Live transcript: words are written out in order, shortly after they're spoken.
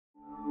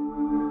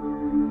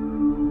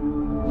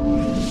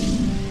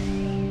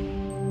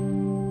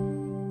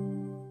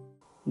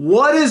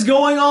What is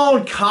going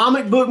on,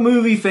 comic book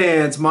movie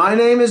fans? My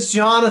name is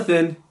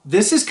Jonathan.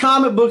 This is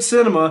Comic Book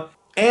Cinema,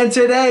 and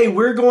today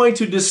we're going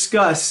to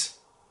discuss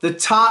the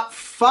top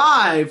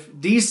 5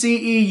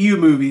 DCEU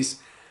movies.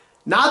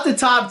 Not the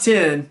top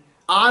 10.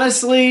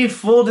 Honestly,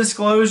 full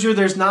disclosure,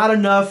 there's not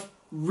enough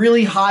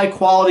really high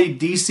quality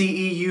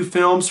DCEU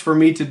films for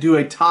me to do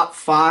a top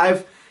 5.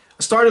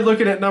 I started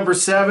looking at number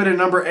 7 and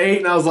number 8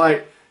 and I was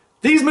like,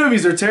 these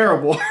movies are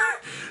terrible.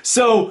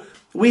 So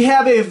we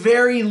have a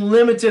very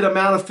limited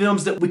amount of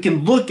films that we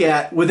can look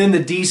at within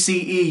the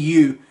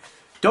DCEU.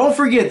 Don't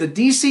forget, the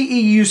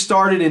DCEU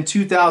started in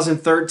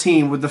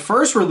 2013 with the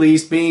first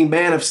release being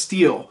Man of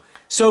Steel.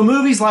 So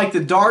movies like The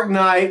Dark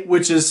Knight,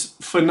 which is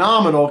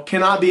phenomenal,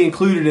 cannot be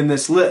included in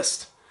this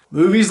list.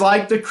 Movies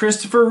like the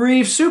Christopher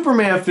Reeve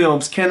Superman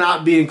films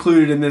cannot be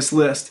included in this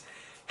list.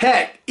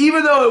 Heck,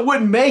 even though it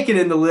wouldn't make it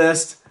in the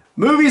list,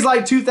 movies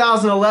like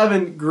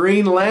 2011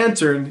 Green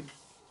Lantern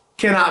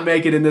cannot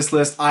make it in this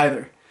list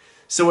either.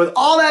 So with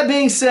all that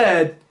being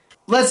said,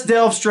 let's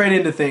delve straight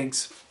into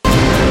things.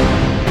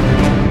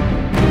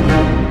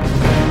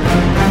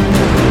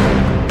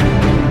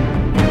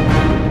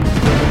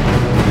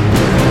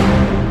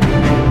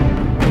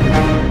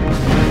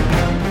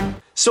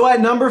 So at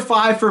number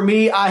 5 for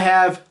me, I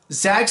have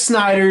Zack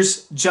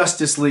Snyder's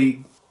Justice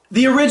League.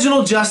 The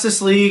original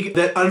Justice League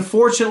that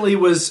unfortunately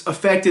was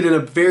affected in a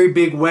very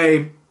big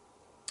way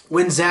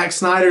when Zack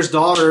Snyder's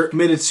daughter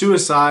committed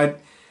suicide.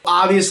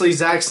 Obviously,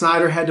 Zack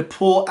Snyder had to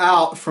pull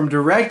out from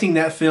directing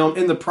that film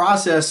in the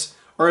process,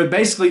 or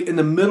basically in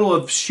the middle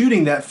of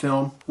shooting that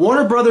film.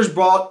 Warner Brothers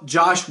brought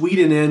Joss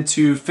Whedon in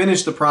to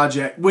finish the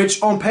project,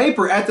 which on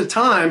paper at the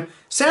time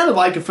sounded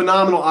like a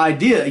phenomenal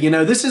idea. You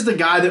know, this is the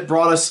guy that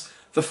brought us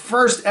the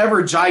first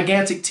ever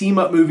gigantic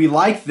team-up movie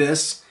like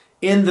this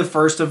in the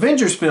first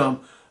Avengers film,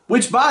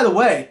 which, by the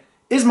way,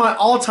 is my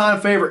all-time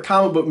favorite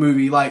comic book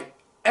movie, like,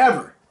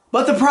 ever.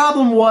 But the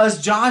problem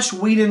was Joss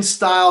Whedon's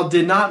style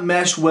did not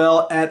mesh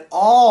well at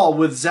all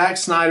with Zack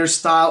Snyder's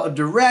style of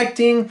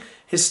directing,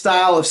 his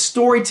style of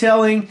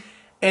storytelling,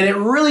 and it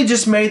really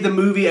just made the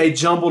movie a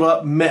jumbled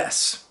up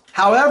mess.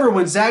 However,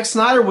 when Zack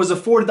Snyder was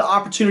afforded the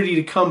opportunity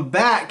to come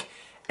back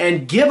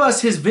and give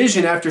us his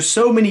vision after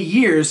so many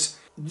years,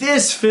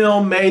 this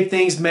film made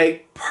things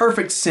make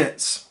perfect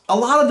sense. A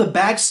lot of the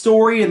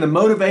backstory and the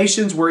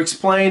motivations were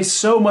explained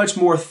so much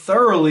more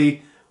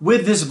thoroughly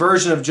with this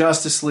version of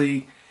Justice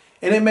League,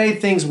 and it made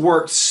things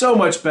work so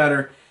much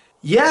better.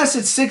 Yes,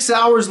 it's 6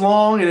 hours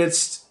long and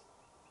it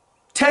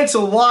takes a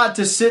lot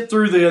to sit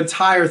through the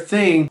entire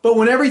thing, but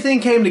when everything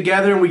came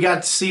together and we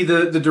got to see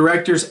the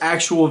director's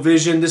actual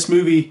vision, this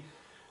movie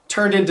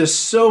turned into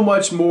so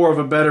much more of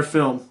a better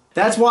film.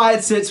 That's why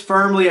it sits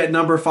firmly at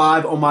number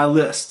 5 on my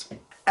list.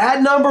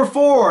 At number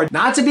 4,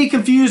 not to be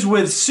confused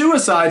with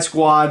Suicide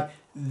Squad,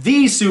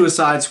 The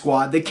Suicide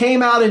Squad, that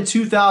came out in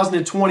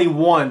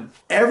 2021.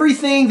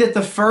 Everything that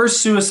the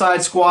first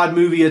Suicide Squad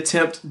movie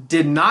attempt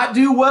did not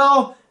do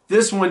well,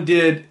 this one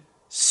did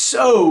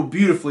so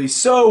beautifully,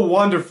 so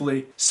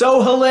wonderfully,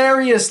 so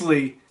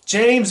hilariously.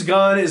 James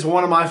Gunn is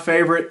one of my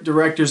favorite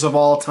directors of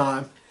all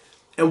time.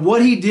 And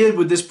what he did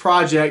with this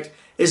project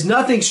is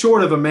nothing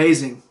short of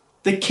amazing.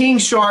 The King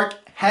Shark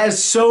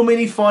has so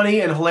many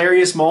funny and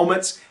hilarious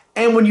moments,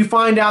 and when you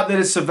find out that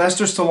it's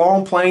Sylvester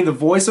Stallone playing the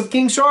voice of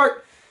King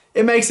Shark,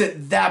 it makes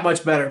it that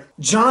much better.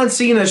 John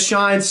Cena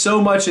shines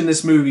so much in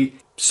this movie.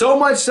 So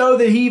much so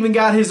that he even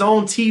got his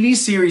own TV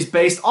series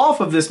based off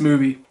of this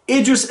movie.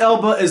 Idris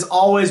Elba is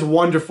always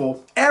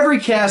wonderful. Every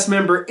cast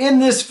member in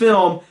this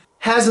film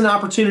has an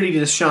opportunity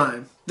to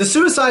shine. The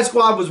Suicide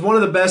Squad was one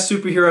of the best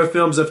superhero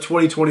films of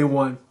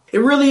 2021. It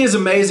really is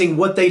amazing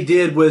what they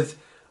did with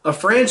a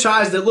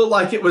franchise that looked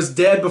like it was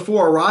dead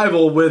before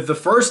Arrival with the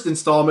first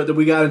installment that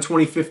we got in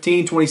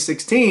 2015,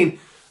 2016.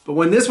 But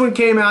when this one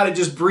came out, it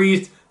just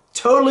breathed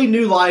totally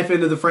new life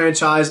into the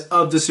franchise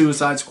of the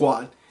Suicide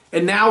Squad.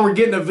 And now we're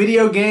getting a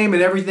video game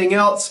and everything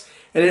else.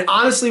 And it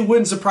honestly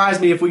wouldn't surprise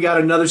me if we got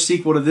another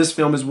sequel to this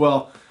film as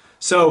well.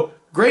 So,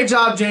 great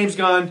job, James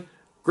Gunn.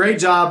 Great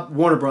job,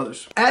 Warner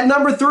Brothers. At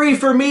number 3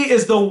 for me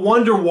is the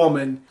Wonder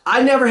Woman.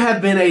 I never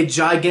have been a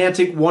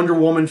gigantic Wonder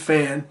Woman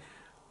fan.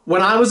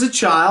 When I was a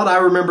child, I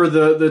remember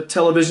the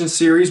television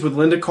series with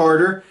Linda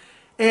Carter.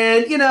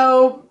 And, you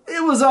know,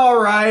 it was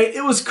alright.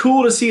 It was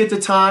cool to see at the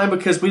time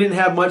because we didn't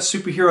have much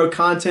superhero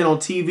content on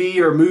TV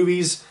or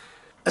movies,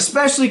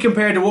 especially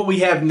compared to what we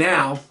have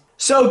now.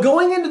 So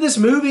going into this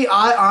movie,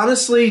 I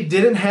honestly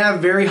didn't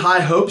have very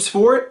high hopes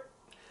for it.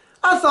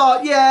 I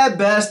thought, yeah, at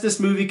best this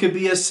movie could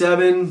be a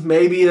 7,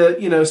 maybe a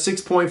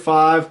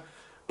 6.5.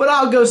 But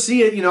I'll go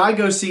see it. I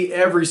go see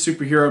every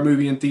superhero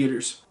movie in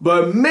theaters.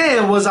 But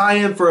man, was I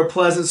in for a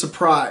pleasant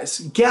surprise.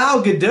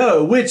 Gal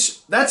Gadot,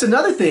 which, that's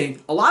another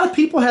thing. A lot of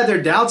people had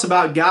their doubts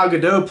about Gal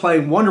Gadot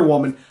playing Wonder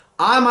Woman.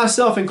 I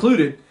myself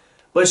included.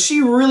 But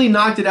she really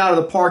knocked it out of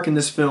the park in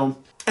this film.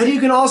 And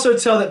you can also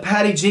tell that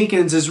Patty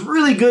Jenkins is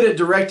really good at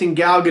directing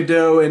Gal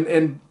Gadot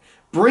and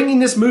bringing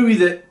this movie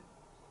that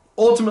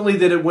ultimately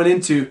that it went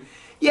into.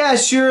 Yeah,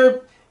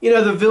 sure,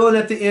 the villain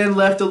at the end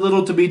left a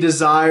little to be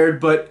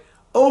desired, but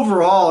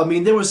overall, I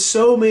mean, there was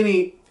so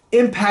many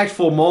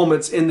impactful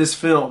moments in this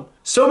film.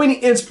 So many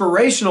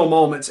inspirational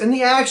moments, and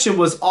the action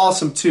was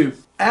awesome too.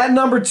 At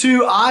number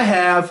 2, I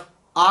have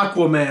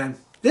Aquaman.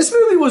 This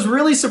movie was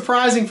really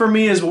surprising for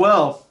me as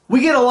well.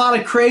 We get a lot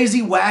of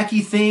crazy,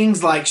 wacky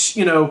things like,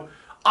 you know,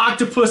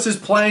 octopuses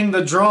playing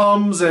the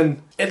drums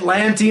and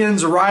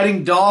Atlanteans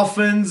riding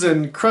dolphins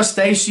and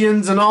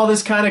crustaceans and all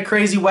this kind of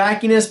crazy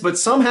wackiness, but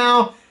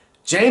somehow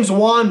James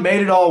Wan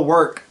made it all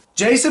work.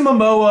 Jason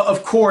Momoa,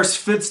 of course,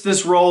 fits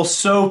this role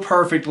so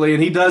perfectly,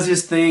 and he does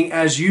his thing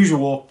as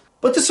usual.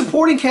 But the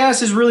supporting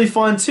cast is really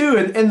fun too,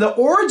 and the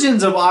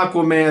origins of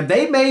Aquaman,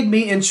 they made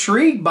me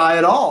intrigued by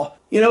it all.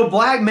 You know,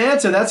 Black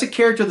Manta, that's a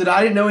character that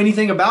I didn't know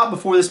anything about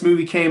before this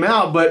movie came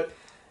out, but,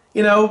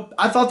 you know,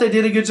 I thought they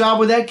did a good job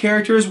with that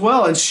character as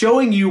well, and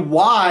showing you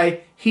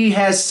why he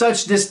has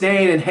such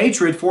disdain and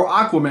hatred for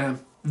Aquaman.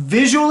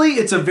 Visually,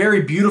 it's a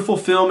very beautiful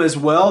film as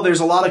well. There's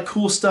a lot of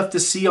cool stuff to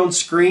see on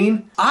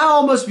screen. I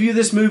almost view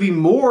this movie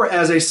more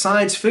as a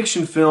science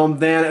fiction film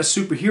than a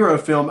superhero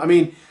film. I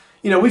mean,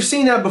 you know, we've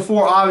seen that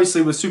before,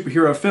 obviously, with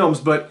superhero films,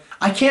 but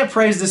I can't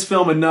praise this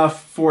film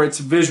enough for its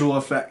visual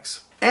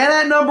effects. And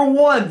at number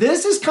 1,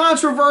 this is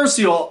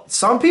controversial.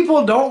 Some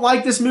people don't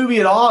like this movie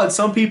at all, and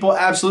some people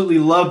absolutely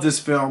love this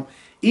film.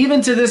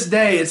 Even to this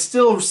day, it's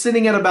still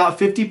sitting at about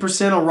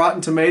 50% on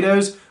Rotten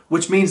Tomatoes,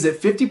 which means that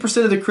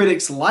 50% of the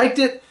critics liked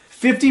it,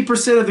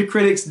 50% of the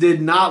critics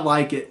did not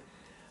like it.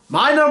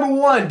 My number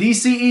 1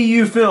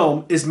 DCEU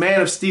film is Man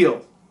of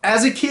Steel.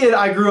 As a kid,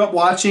 I grew up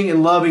watching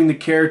and loving the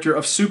character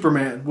of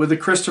Superman with the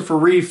Christopher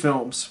Reeve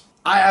films.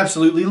 I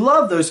absolutely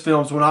loved those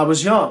films when I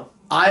was young.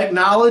 I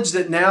acknowledge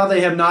that now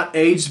they have not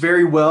aged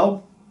very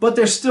well, but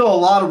there's still a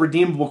lot of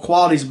redeemable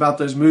qualities about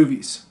those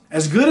movies.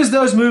 As good as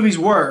those movies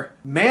were,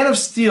 Man of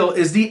Steel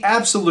is the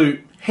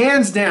absolute,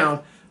 hands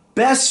down,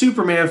 best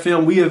Superman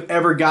film we have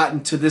ever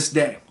gotten to this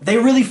day. They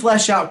really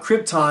flesh out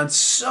Krypton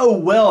so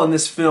well in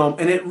this film,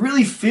 and it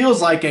really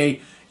feels like a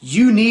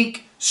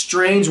unique,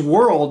 strange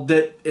world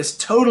that is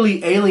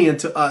totally alien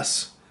to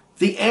us.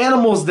 The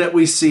animals that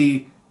we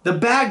see, the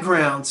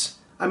backgrounds,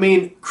 I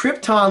mean,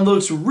 Krypton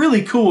looks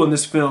really cool in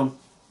this film.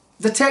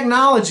 The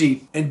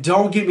technology, and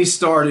don't get me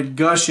started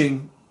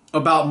gushing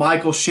about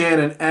Michael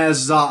Shannon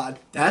as Zod.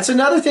 That's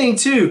another thing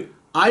too.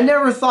 I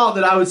never thought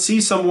that I would see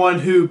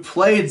someone who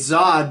played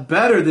Zod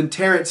better than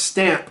Terrence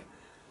Stamp.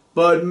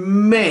 But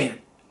man,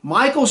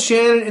 Michael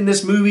Shannon in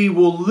this movie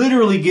will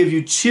literally give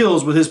you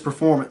chills with his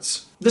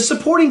performance. The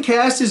supporting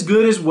cast is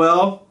good as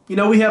well. You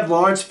know, we have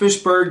Lawrence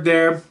Fishburne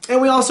there,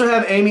 and we also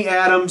have Amy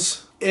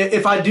Adams.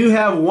 If I do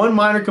have one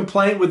minor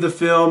complaint with the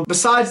film,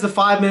 besides the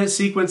 5-minute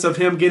sequence of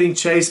him getting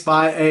chased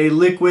by a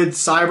liquid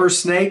cyber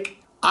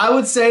snake, I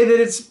would say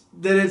that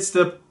it's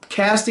the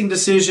casting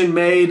decision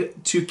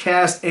made to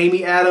cast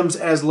Amy Adams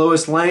as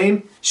Lois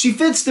Lane. She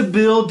fits the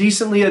bill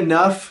decently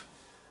enough,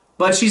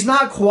 but she's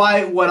not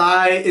quite what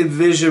I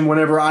envision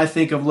whenever I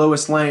think of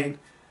Lois Lane.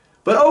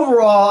 But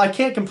overall, I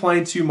can't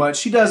complain too much.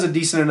 She does a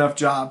decent enough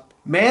job.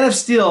 Man of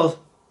Steel,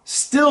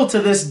 still to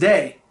this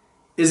day,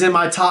 is in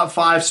my top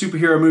 5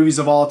 superhero movies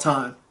of all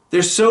time.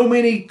 There's so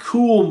many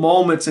cool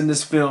moments in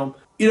this film.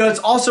 You know,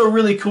 it's also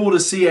really cool to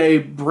see a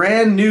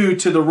brand new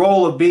to the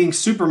role of being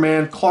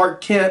Superman,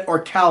 Clark Kent or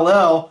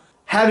Kal-El,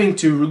 having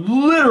to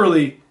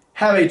literally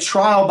have a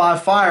trial by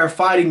fire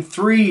fighting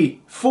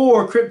 3,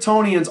 4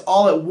 Kryptonians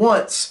all at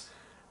once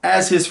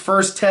as his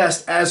first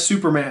test as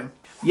Superman.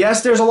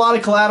 Yes, there's a lot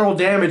of collateral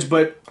damage,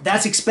 but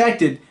that's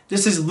expected.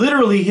 This is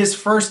literally his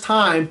first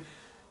time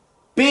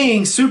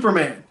being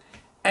Superman.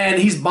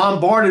 And he's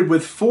bombarded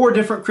with 4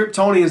 different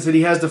Kryptonians that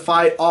he has to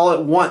fight all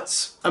at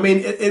once. I mean,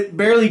 it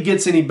barely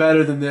gets any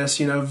better than this,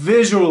 you know,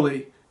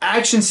 visually,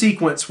 action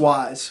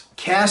sequence-wise,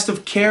 cast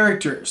of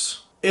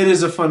characters. It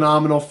is a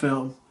phenomenal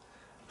film.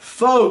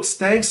 Folks,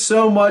 thanks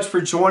so much for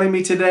joining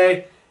me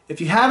today.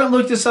 If you haven't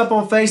looked us up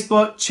on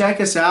Facebook,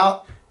 check us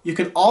out. You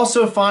can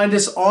also find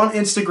us on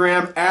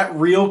Instagram at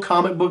Real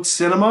Comic Book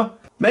Cinema.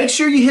 Make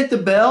sure you hit the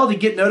bell to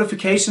get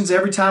notifications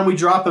every time we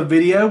drop a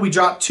video. We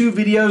drop 2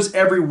 videos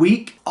every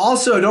week.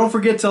 Also, don't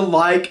forget to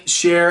like,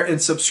 share, and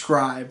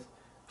subscribe.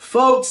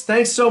 Folks,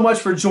 thanks so much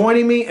for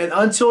joining me, and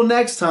until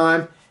next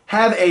time,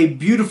 have a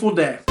beautiful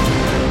day.